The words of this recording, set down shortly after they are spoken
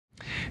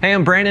Hey,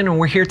 I'm Brandon, and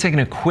we're here taking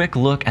a quick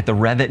look at the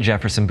Rev'It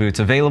Jefferson boots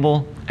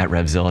available at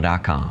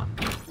RevZilla.com.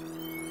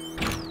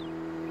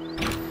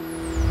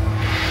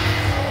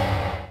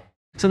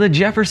 So the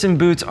Jefferson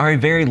boots are a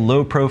very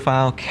low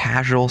profile,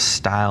 casual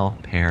style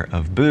pair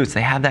of boots.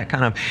 They have that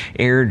kind of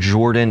Air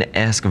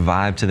Jordan-esque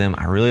vibe to them.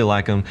 I really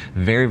like them.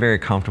 Very, very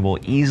comfortable,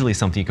 easily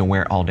something you can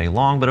wear all day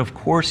long. But of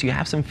course, you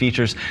have some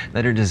features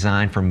that are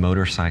designed for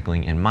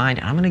motorcycling in mind.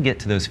 I'm gonna get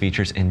to those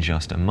features in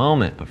just a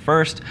moment. But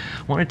first,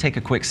 I wanna take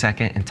a quick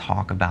second and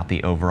talk about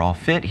the overall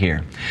fit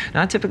here.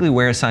 Now, I typically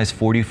wear a size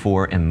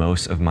 44 in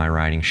most of my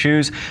riding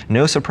shoes.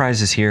 No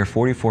surprises here,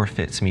 44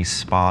 fits me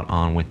spot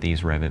on with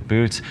these Rev'It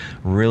boots.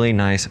 Really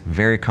nice.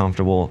 Very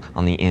comfortable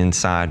on the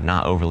inside,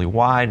 not overly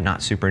wide,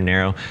 not super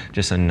narrow,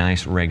 just a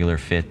nice regular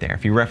fit there.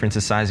 If you reference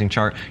the sizing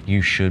chart,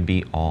 you should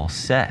be all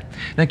set.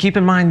 Now keep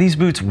in mind, these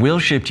boots will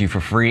ship to you for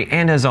free,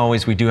 and as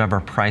always, we do have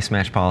our price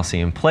match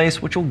policy in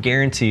place, which will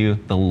guarantee you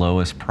the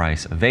lowest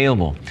price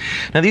available.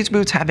 Now these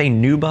boots have a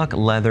nubuck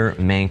leather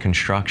main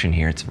construction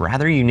here. It's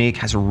rather unique,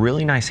 has a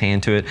really nice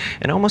hand to it,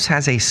 and almost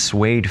has a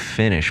suede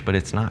finish, but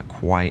it's not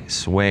quite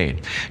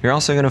suede. You're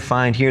also going to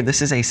find here,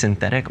 this is a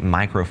synthetic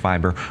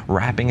microfiber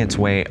wrapping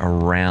its way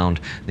around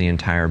the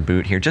entire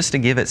boot here, just to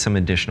give it some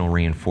additional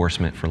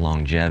reinforcement for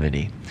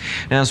longevity.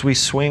 Now as we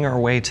swing our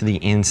way to the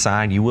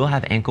inside, you will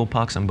have ankle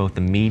pucks on both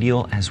the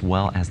medial as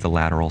well as the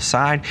lateral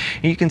side.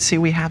 And you can see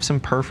we have some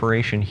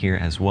perforation here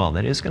as well.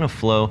 That is going to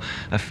flow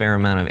a fair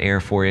amount of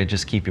air for you,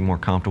 just keep you more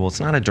comfortable.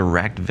 It's not a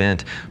direct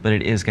vent, but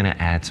it is going to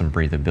add some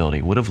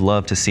breathability. Would have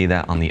loved to see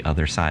that on the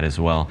other side as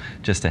well,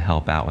 just to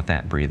help out with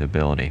that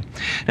breathability.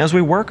 Now as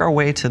we work our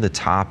way to the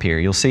top here,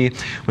 you'll see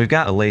we've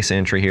got a lace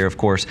entry here, of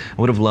course.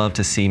 I would have loved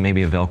to see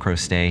maybe a Velcro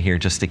stay here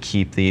just to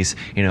keep these,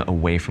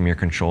 away from your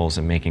controls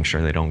and making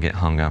sure they don't get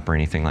hung up or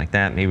anything like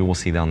that. Maybe we'll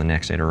see that on the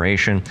next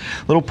iteration.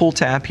 Little pull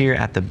tab here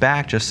at the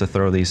back just to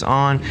throw these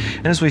on.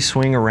 And as we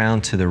swing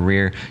around to the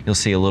rear, you'll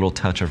see a little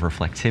touch of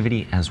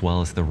reflectivity as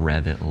well as the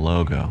Rev'It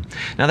logo.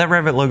 Now that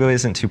Rev'It logo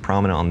isn't too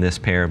prominent on this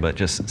pair, but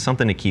just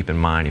something to keep in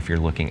mind if you're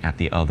looking at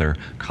the other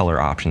color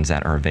options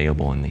that are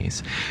available in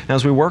these. Now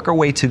as we work our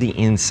way to the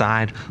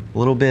inside, a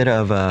little bit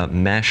of a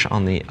mesh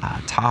on the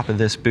top of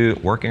this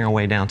boot, working our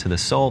way down to the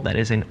sole. That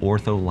is an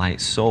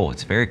ortho-light sole.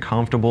 It's very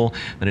comfortable,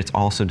 but it's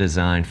also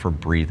designed for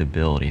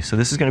breathability. So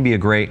this is going to be a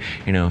great,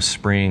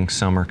 spring,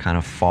 summer, kind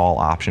of fall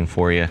option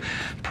for you.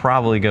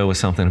 Probably go with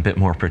something a bit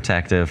more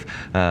protective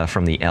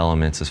from the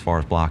elements as far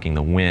as blocking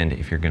the wind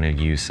if you're going to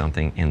use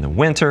something in the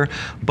winter.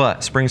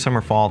 But spring,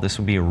 summer, fall, this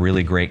would be a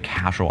really great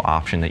casual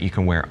option that you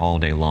can wear all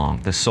day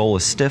long. The sole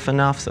is stiff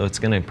enough, so it's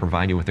going to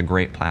provide you with a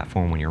great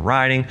platform when you're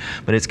riding,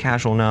 but it's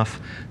casual enough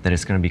that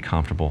it's going to be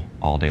comfortable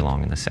all day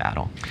long in the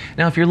saddle.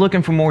 Now, if you're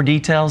looking for more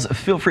details,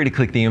 feel free to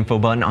click the info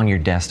button on your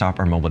desktop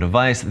or mobile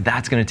device.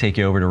 That's going to take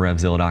you over to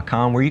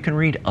RevZilla.com where you can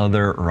read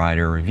other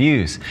rider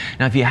reviews.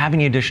 Now, if you have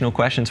any additional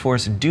questions for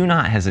us, do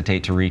not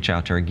hesitate to reach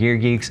out to our gear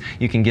geeks.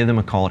 You can give them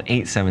a call at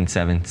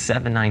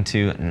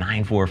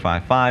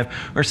 877-792-9455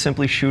 or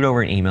simply shoot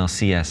over an email,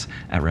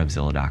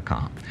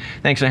 cs@RevZilla.com.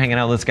 Thanks for hanging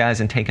out with us, guys,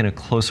 and taking a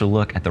closer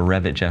look at the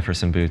Rev'It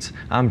Jefferson boots.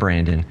 I'm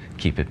Brandon.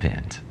 Keep it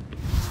pinned.